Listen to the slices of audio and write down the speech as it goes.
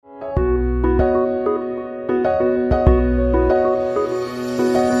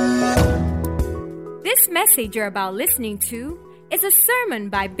message you're about listening to is a sermon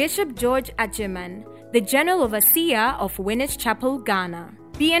by Bishop George Ajiman, the General Overseer of Winners Chapel, Ghana.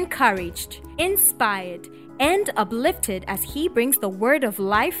 Be encouraged, inspired, and uplifted as he brings the word of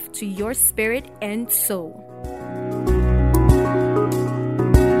life to your spirit and soul.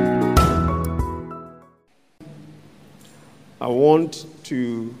 I want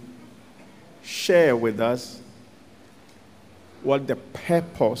to share with us what the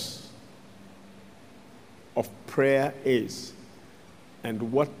purpose of prayer is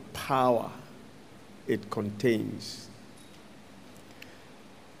and what power it contains.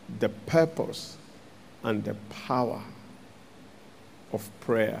 The purpose and the power of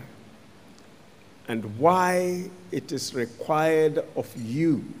prayer and why it is required of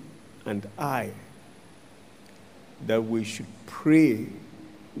you and I that we should pray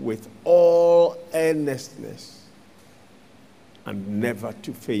with all earnestness and never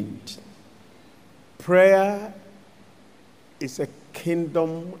to faint. Prayer is a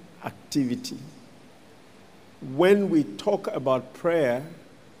kingdom activity. When we talk about prayer,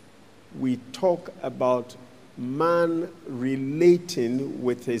 we talk about man relating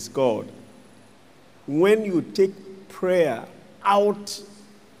with his God. When you take prayer out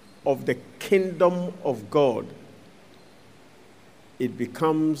of the kingdom of God, it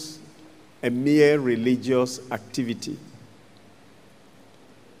becomes a mere religious activity.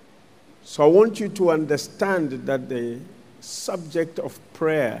 So I want you to understand that the subject of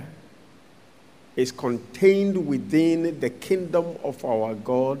prayer is contained within the kingdom of our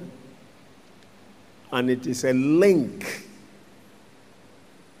God, and it is a link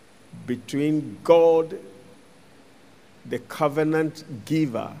between God, the covenant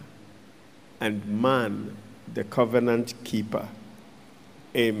giver, and man, the covenant keeper.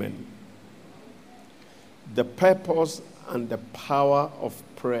 Amen. The purpose and the power of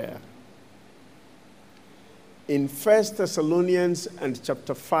prayer. In 1 Thessalonians and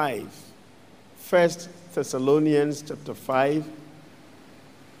chapter 5, 1 Thessalonians chapter 5,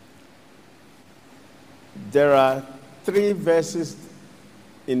 there are 3 verses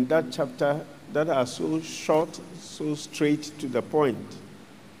in that chapter that are so short, so straight to the point.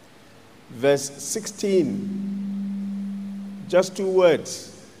 Verse 16, just 2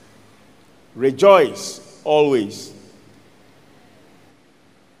 words. Rejoice always.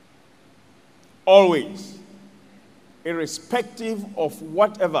 Always. Irrespective of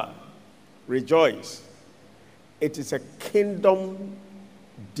whatever, rejoice. It is a kingdom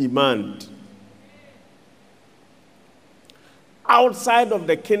demand. Outside of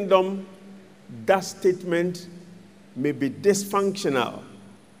the kingdom, that statement may be dysfunctional.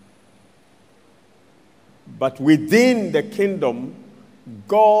 But within the kingdom,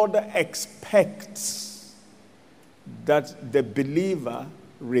 God expects that the believer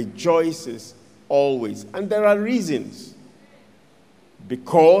rejoices always. And there are reasons.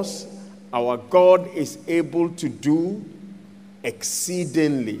 Because our God is able to do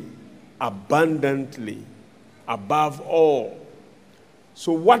exceedingly, abundantly, above all.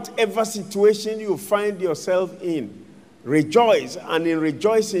 So whatever situation you find yourself in, rejoice. And in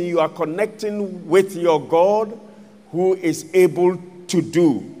rejoicing, you are connecting with your God who is able to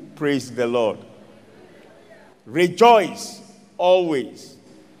do. Praise the Lord. Rejoice always.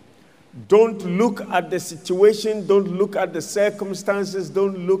 Don't look at the situation. Don't look at the circumstances.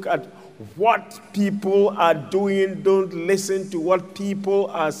 Don't look at what people are doing. Don't listen to what people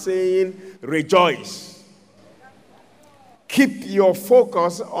are saying. Rejoice. Keep your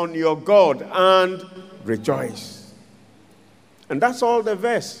focus on your God and rejoice. And that's all the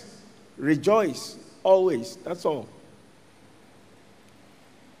verse. Rejoice always. That's all.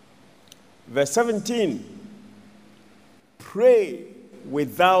 Verse 17. Pray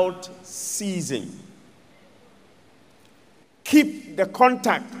without ceasing. Keep the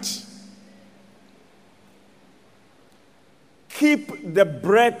contact. Keep the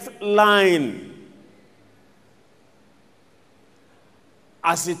breath line.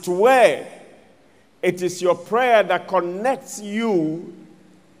 As it were, it is your prayer that connects you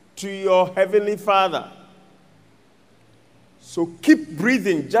to your Heavenly Father. So keep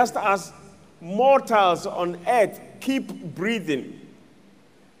breathing, just as mortals on earth keep breathing.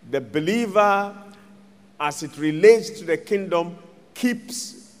 The believer, as it relates to the kingdom,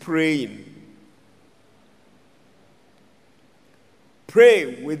 keeps praying.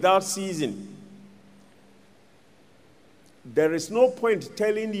 Pray without ceasing. There is no point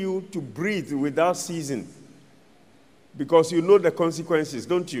telling you to breathe without ceasing, because you know the consequences,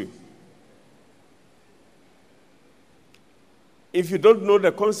 don't you? If you don't know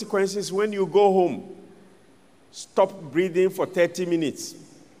the consequences, when you go home, stop breathing for 30 minutes.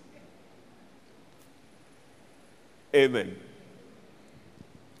 Amen.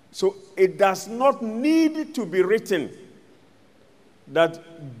 So it does not need to be written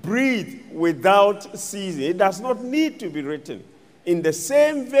that breathe without ceasing. It does not need to be written. In the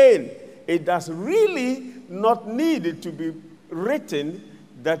same vein, it does really not need to be written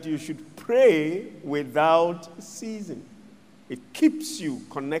that you should pray without ceasing. It keeps you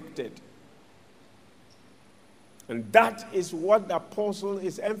connected. And that is what the apostle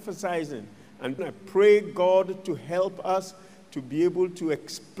is emphasizing. And I pray God to help us to be able to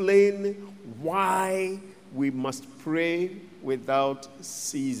explain why we must pray without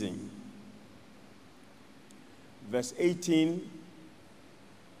ceasing. Verse 18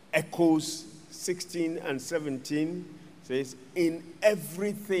 echoes 16 and 17, says, in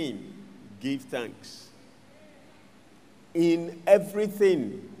everything give thanks. In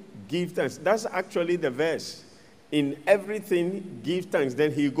everything give thanks. That's actually the verse. In everything give thanks.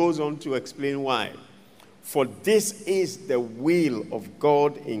 Then he goes on to explain why. For this is the will of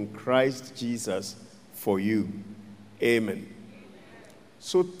God in Christ Jesus for you. Amen.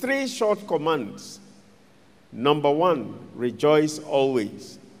 So 3 short commands. Number 1, rejoice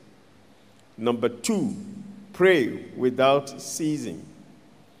always. Number 2, pray without ceasing.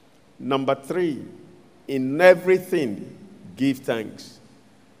 Number 3, in everything give thanks.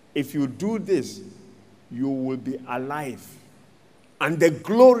 If you do this, you will be alive. And the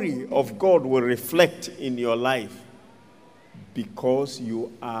glory of God will reflect in your life because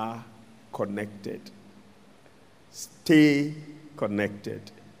you are connected. Stay connected.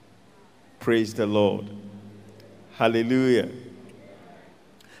 Praise the Lord. Hallelujah.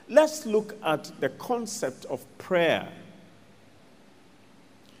 Let's look at the concept of prayer.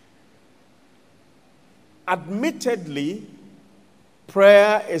 Admittedly,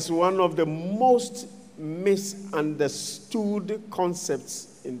 prayer is one of the most misunderstood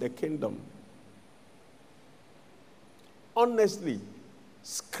concepts in the kingdom. Honestly,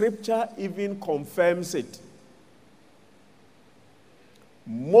 Scripture even confirms it.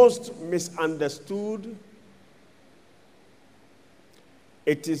 Most misunderstood.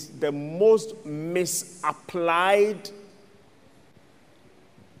 It is the most misapplied.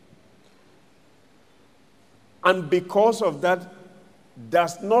 And because of that,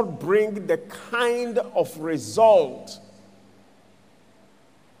 does not bring the kind of result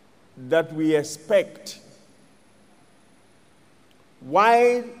that we expect.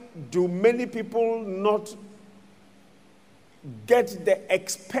 Why do many people not get the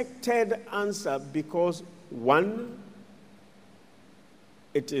expected answer? Because 1,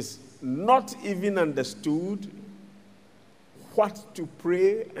 it is not even understood what to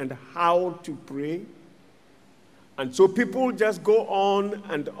pray and how to pray. And so people just go on,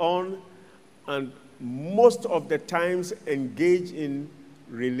 and most of the times engage in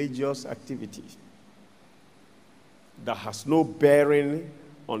religious activities that has no bearing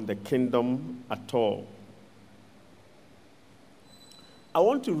on the kingdom at all. I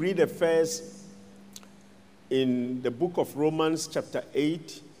want to read a verse in the book of Romans chapter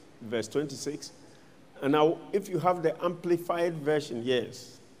 8, verse 26. And now, if you have the Amplified version,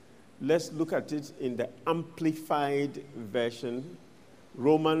 yes. Let's look at it in the Amplified version,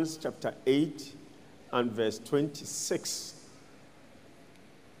 Romans chapter 8 and verse 26.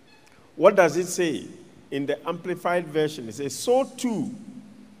 What does it say? In the Amplified version, it says, so too,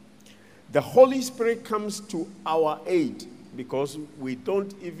 the Holy Spirit comes to our aid because we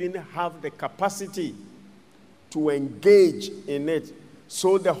don't even have the capacity to engage in it.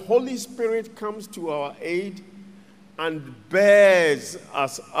 So the Holy Spirit comes to our aid and bears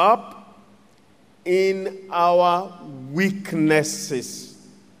us up in our weaknesses,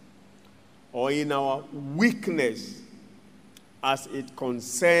 or in our weakness as it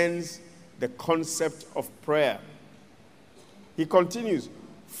concerns the concept of prayer. He continues,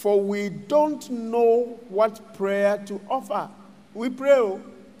 for we don't know what prayer to offer. We pray,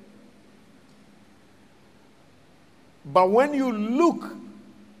 but when you look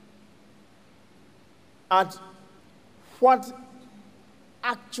at what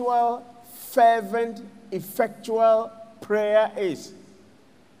actual, fervent, effectual prayer is,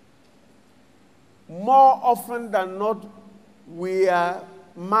 more often than not, we are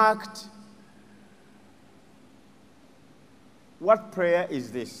marked, what prayer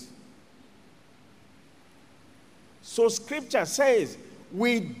is this? So Scripture says,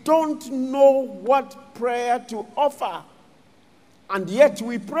 we don't know what prayer to offer, and yet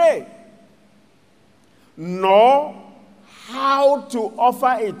we pray. Nor how to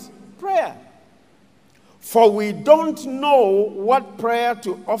offer it, prayer. For we don't know what prayer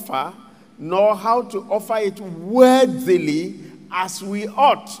to offer, nor how to offer it worthily as we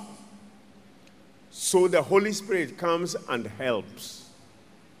ought. So the Holy Spirit comes and helps.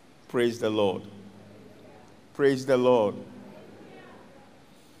 Praise the Lord. Praise the Lord.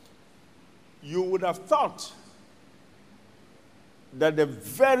 You would have thought that the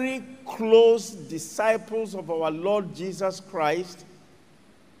very close disciples of our Lord Jesus Christ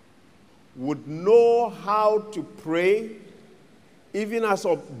would know how to pray, even as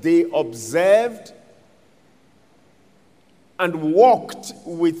they observed and walked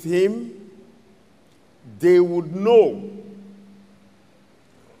with him. They would know.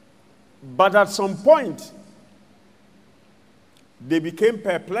 But at some point, they became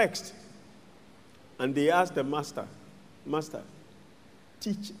perplexed and they asked the Master,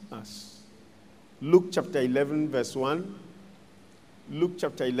 teach us. Luke chapter 11, verse 1. Luke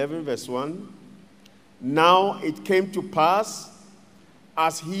chapter 11, verse 1. Now it came to pass,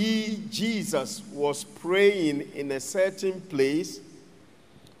 as he, Jesus, was praying in a certain place,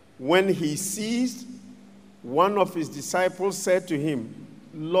 when he ceased, one of his disciples said to him,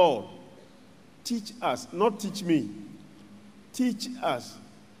 Lord, teach us, not teach me, teach us.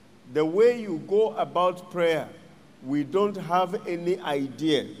 The way you go about prayer, we don't have any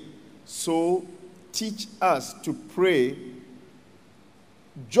idea. So teach us to pray.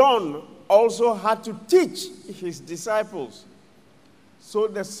 John also had to teach his disciples. So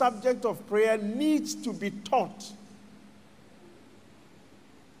the subject of prayer needs to be taught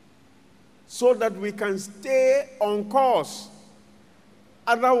so that we can stay on course.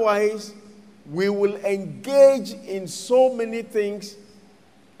 Otherwise, we will engage in so many things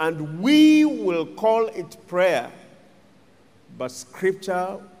and we will call it prayer, but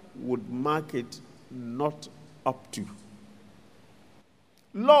Scripture would mark it not up to.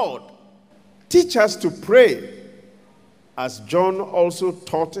 Lord, teach us to pray, as John also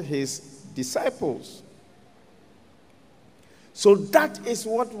taught his disciples. So that is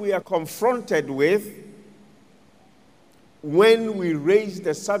what we are confronted with when we raise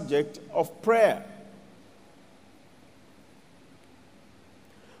the subject of prayer.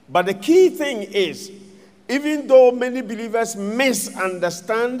 But the key thing is, even though many believers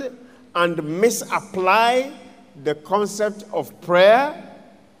misunderstand and misapply the concept of prayer,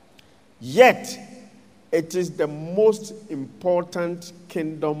 yet it is the most important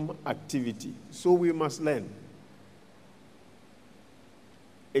kingdom activity. So we must learn.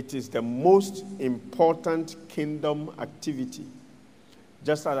 It is the most important kingdom activity.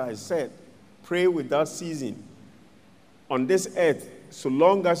 Just as I said, pray without ceasing. On this earth, so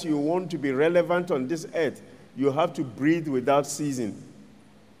long as you want to be relevant on this earth, you have to breathe without ceasing.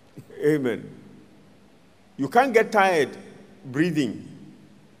 Amen. You can't get tired breathing.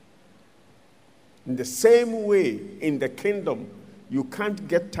 In the same way, in the kingdom, you can't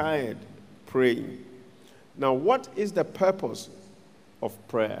get tired praying. Now, what is the purpose of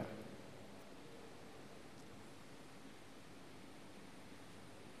prayer?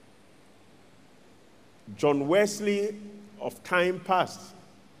 John Wesley, of time past,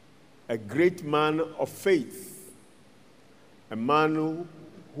 a great man of faith, a man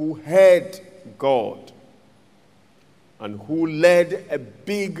who heard God and who led a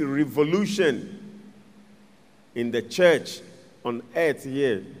big revolution in the church on earth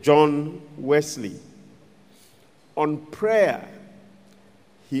here, John Wesley. On prayer,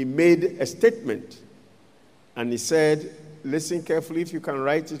 he made a statement, and he said, listen carefully, if you can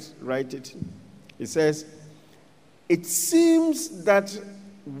write it. He says, it seems that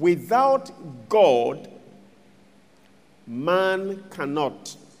without God, man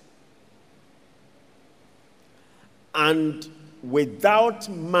cannot. And without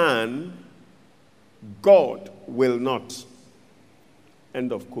man, God will not.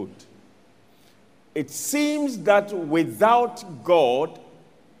 End of quote. It seems that without God,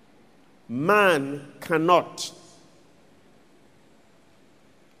 man cannot.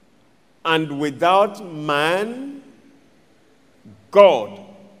 And without man, God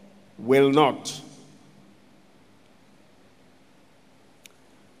will not.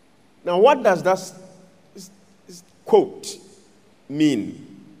 Now, what does that quote mean?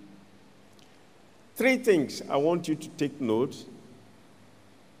 3 things I want you to take note.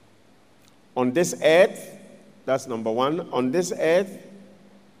 On this earth, that's number 1. On this earth,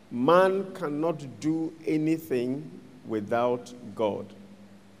 man cannot do anything without God.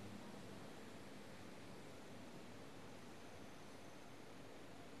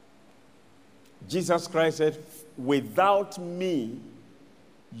 Jesus Christ said, without me,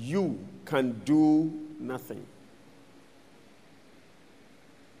 you can do nothing.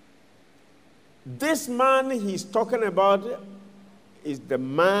 This man he's talking about is the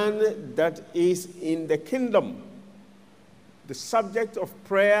man that is in the kingdom. The subject of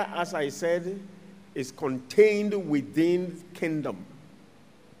prayer, as I said, is contained within kingdom.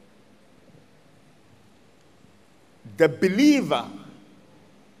 The believer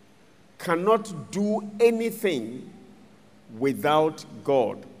cannot do anything without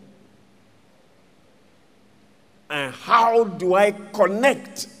God. And how do I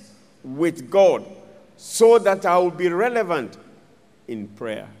connect with God so that I will be relevant in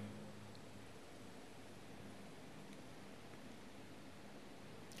prayer?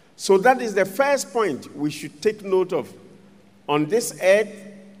 So that is the first point we should take note of. On this earth,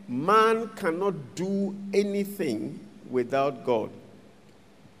 man cannot do anything without God.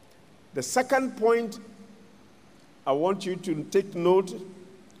 The second point I want you to take note,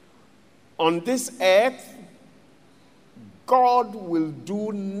 on this earth, God will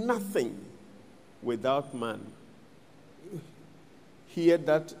do nothing without man. Hear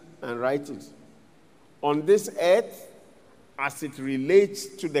that and write it. On this earth, as it relates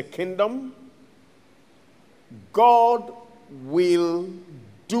to the kingdom, God will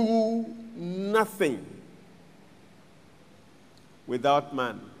do nothing without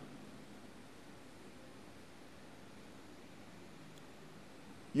man.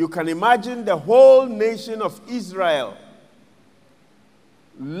 You can imagine the whole nation of Israel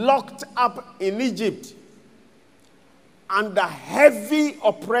locked up in Egypt under heavy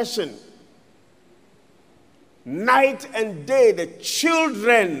oppression. Night and day, the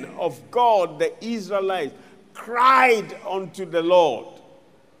children of God, the Israelites, cried unto the Lord.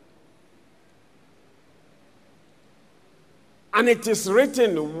 And it is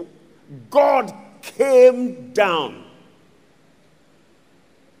written, God came down.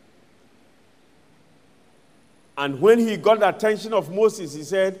 And when he got the attention of Moses, he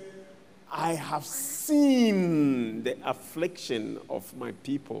said, I have seen the affliction of my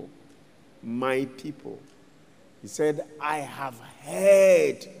people. My people. He said, I have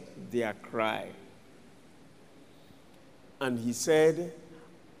heard their cry. And he said,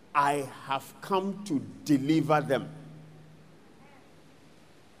 I have come to deliver them.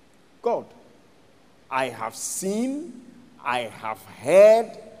 God, I have seen, I have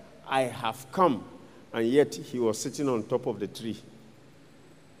heard, I have come. And yet he was sitting on top of the tree.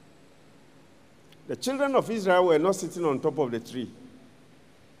 The children of Israel were not sitting on top of the tree.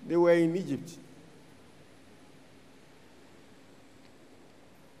 They were in Egypt.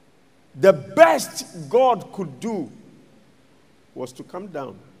 The best God could do was to come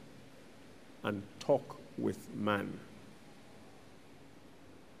down and talk with man.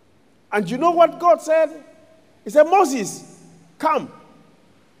 And you know what God said? He said, Moses, come.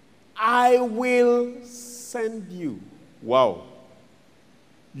 I will send you. Wow.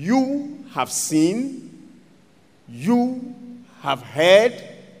 You have seen, you have heard,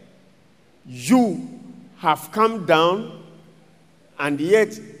 you have come down, and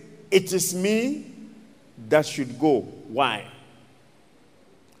yet it is me that should go. Why?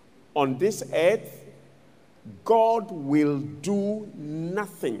 On this earth, God will do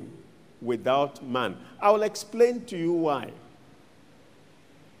nothing without man. I will explain to you why.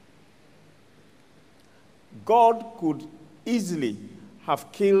 God could easily have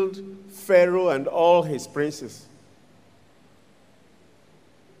killed Pharaoh and all his princes.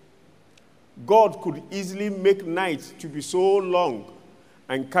 God could easily make night to be so long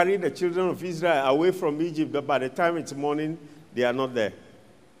and carry the children of Israel away from Egypt that by the time it's morning, they are not there.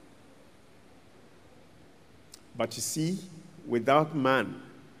 But you see, without man,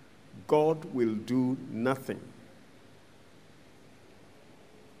 God will do nothing.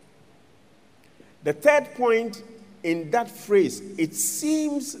 The third point in that phrase, it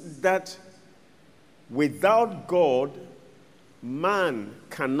seems that without God, man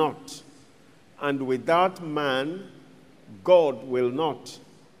cannot. And without man, God will not.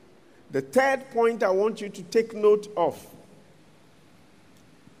 The third point I want you to take note of,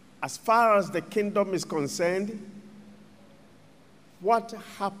 as far as the kingdom is concerned, what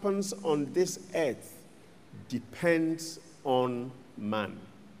happens on this earth depends on man.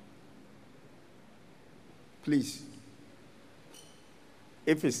 Please,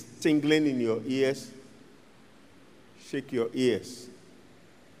 if it's tingling in your ears, shake your ears.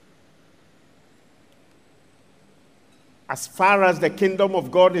 As far as the kingdom of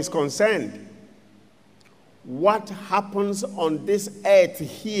God is concerned, what happens on this earth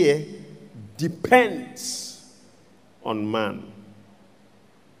here depends on man.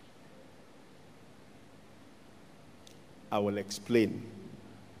 I will explain.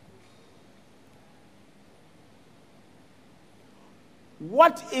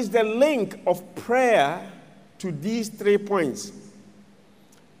 What is the link of prayer to these 3 points?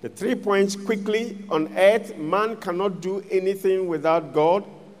 The 3 points quickly. On earth, man cannot do anything without God.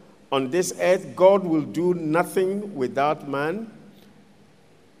 On this earth, God will do nothing without man.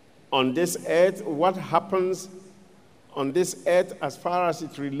 On this earth, what happens on this earth as far as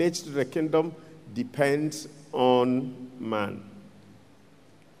it relates to the kingdom depends on man.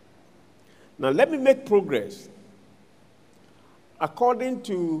 Now, let me make progress. According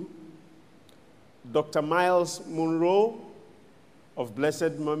to Dr. Miles Monroe, of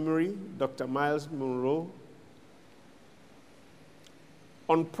blessed memory, Dr. Miles Monroe,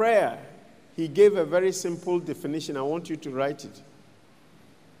 on prayer, he gave a very simple definition. I want you to write it.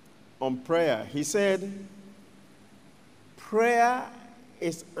 On prayer, he said, prayer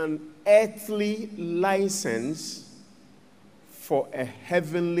is an earthly license for a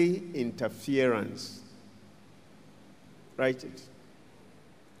heavenly interference. Write it.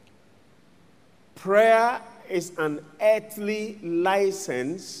 Prayer is an earthly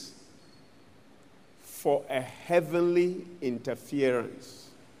license for a heavenly interference.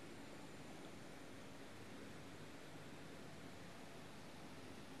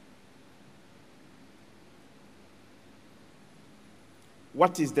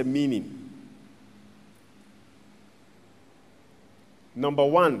 What is the meaning? Number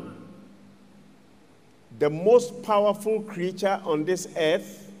one, the most powerful creature on this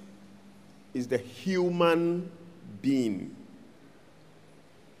earth is the human being.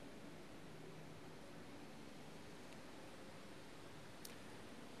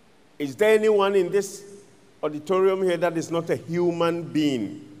 Is there anyone in this auditorium here that is not a human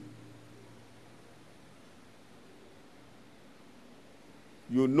being?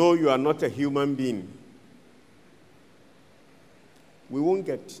 You know you are not a human being. We won't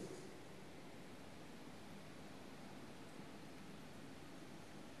get.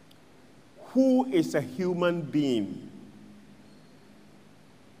 Who is a human being?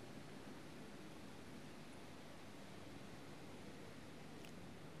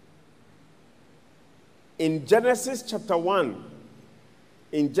 In Genesis chapter 1,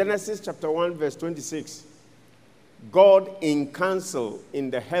 verse 26, God in council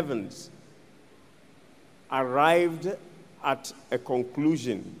in the heavens arrived at a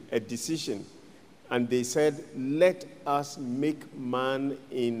conclusion, a decision, and they said, let us make man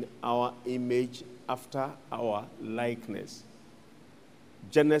in our image after our likeness.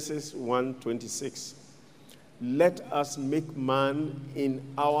 Genesis 1:26. Let us make man in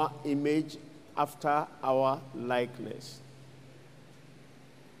our image after our likeness.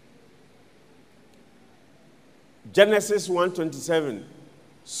 Genesis 1:27.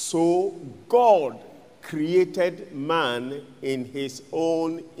 So God created man in his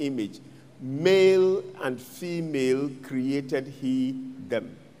own image. Male and female created he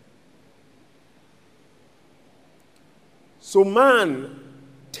them. So man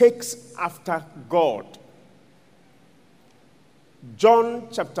takes after God. John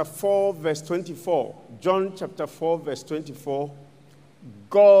chapter 4, verse 24. John chapter 4, verse 24.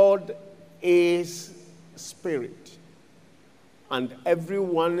 God is spirit, and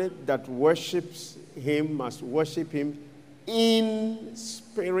everyone that worships him must worship him in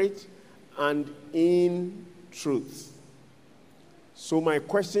spirit and in truth. So my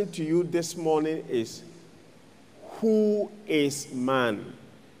question to you this morning is, who is man?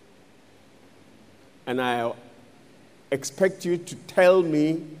 And I expect you to tell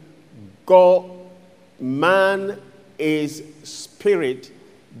me, God, man is spirit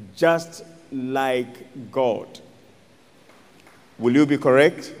just like God. Will you be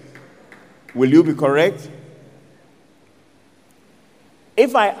correct? Will you be correct?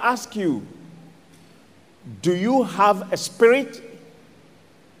 If I ask you, do you have a spirit?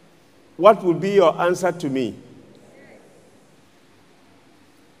 What would be your answer to me?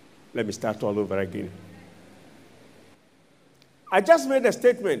 Let me start all over again. I just made a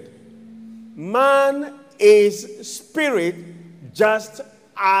statement. Man is spirit just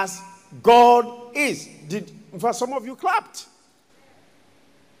as God is. For some of you clapped.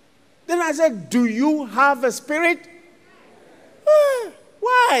 Then I said, do you have a spirit?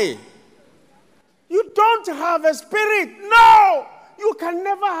 Why? You don't have a spirit. No! You can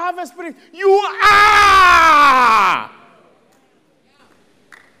never have a spirit. You are!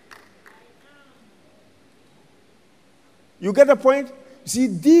 You get the point? See,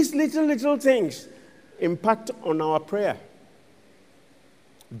 these little things impact on our prayer.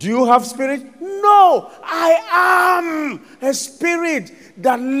 Do you have spirit? No, I am a spirit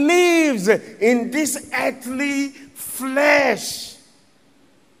that lives in this earthly flesh.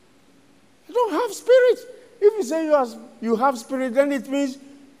 You don't have spirit. If you say you have spirit, then it means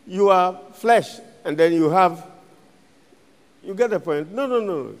you are flesh, and then you get the point.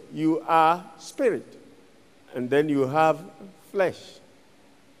 No. You are spirit, and then you have flesh.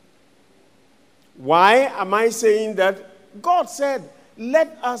 Why am I saying that? God said,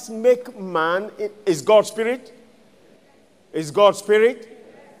 let us make man. Is God spirit? Is God spirit?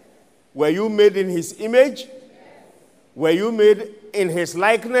 Were you made in his image? Were you made in his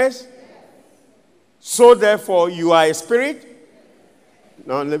likeness? So therefore you are a spirit?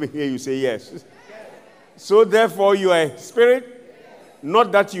 Now let me hear you say yes. So therefore you are a spirit?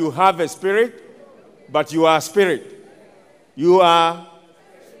 Not that you have a spirit, but you are a spirit. You are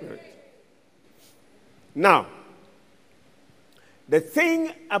spirit. Now, the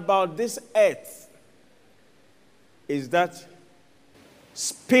thing about this earth is that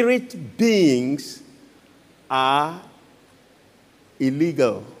spirit beings are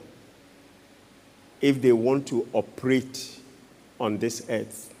illegal if they want to operate on this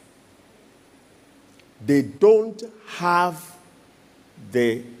earth. They don't have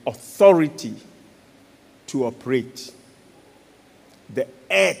the authority to operate. The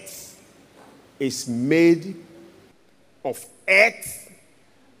earth is made of earth,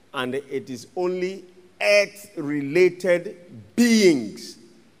 and it is only earth-related beings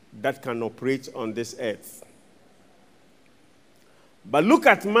that can operate on this earth. But look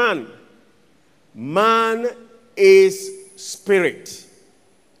at man. Man is spirit,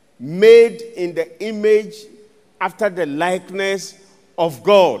 made in the image after the likeness of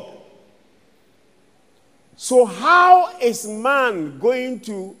God. So how is man going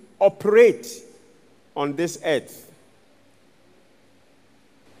to operate on this earth?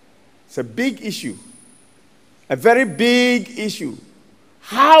 It's a big issue. A very big issue.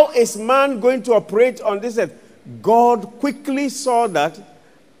 How is man going to operate on this earth? God quickly saw that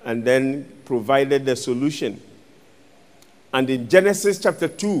and then provided the solution. And in Genesis chapter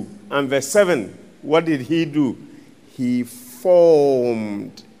 2 and verse 7, what did he do? He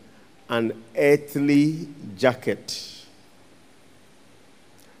formed an earthly jacket.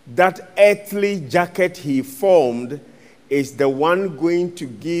 That earthly jacket he formed is the one going to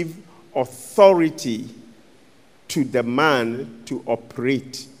give authority to the man to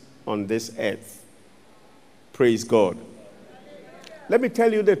operate on this earth. Praise God. Let me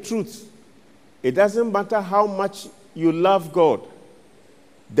tell you the truth. It doesn't matter how much you love God.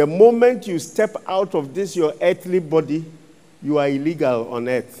 The moment you step out of this, your earthly body, you are illegal on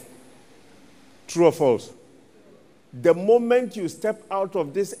earth. True or false? The moment you step out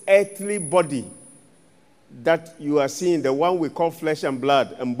of this earthly body that you are seeing, the one we call flesh and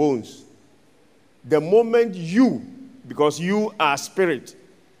blood and bones, the moment you, because you are spirit,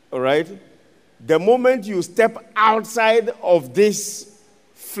 all right? The moment you step outside of this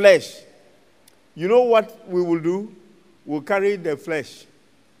flesh, you know what we will do? We'll carry the flesh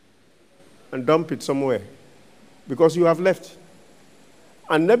and dump it somewhere because you have left.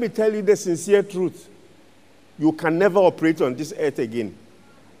 And let me tell you the sincere truth. You can never operate on this earth again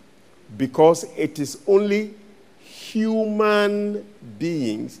because it is only human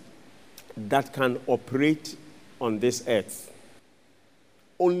beings that can operate on this earth.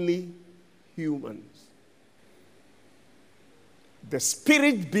 Only humans. The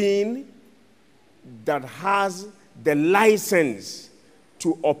spirit being that has the license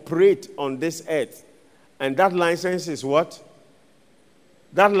to operate on this earth. And that license is what?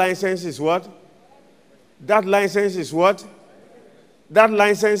 That license is what? That license is what? That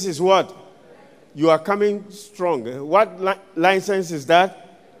license is what? You are coming strong. What license is that?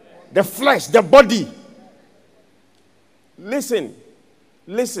 The flesh, the body. Listen.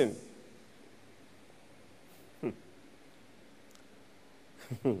 Listen.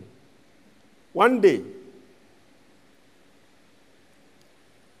 One day,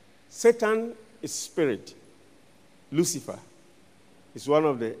 Satan is spirit. Lucifer is one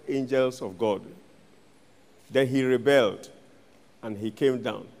of the angels of God. Then he rebelled and he came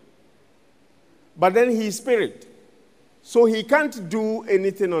down. But then he is spirit. So he can't do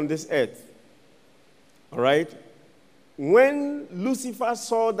anything on this earth. All right? When Lucifer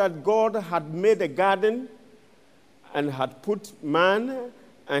saw that God had made a garden and had put man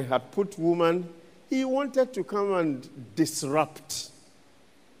and had put woman, he wanted to come and disrupt.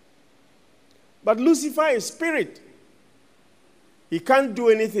 But Lucifer is spirit. He can't do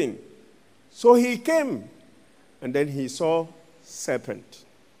anything. So he came, and then he saw serpent.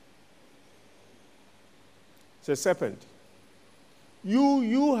 It's a serpent.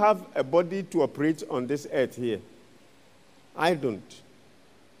 You have a body to operate on this earth here. I don't.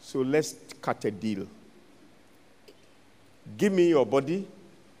 So let's cut a deal. Give me your body.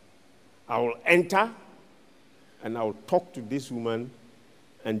 I will enter, and I will talk to this woman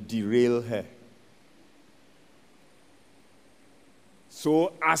and derail her.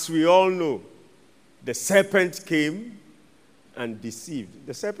 So, as we all know, the serpent came and deceived.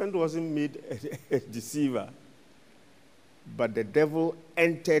 The serpent wasn't made a deceiver, but the devil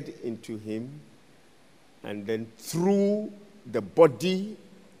entered into him, and then through the body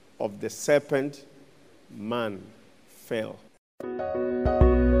of the serpent, man fell.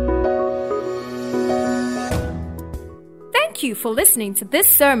 Thank you for listening to this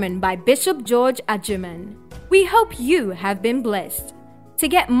sermon by Bishop George Adjeman. We hope you have been blessed. To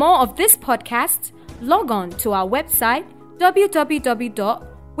get more of this podcast, log on to our website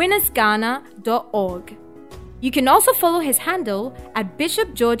www.winnersghana.org. You can also follow his handle at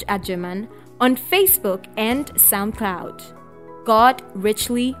Bishop George Adjeman on Facebook and SoundCloud. God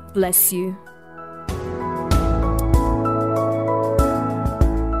richly bless you.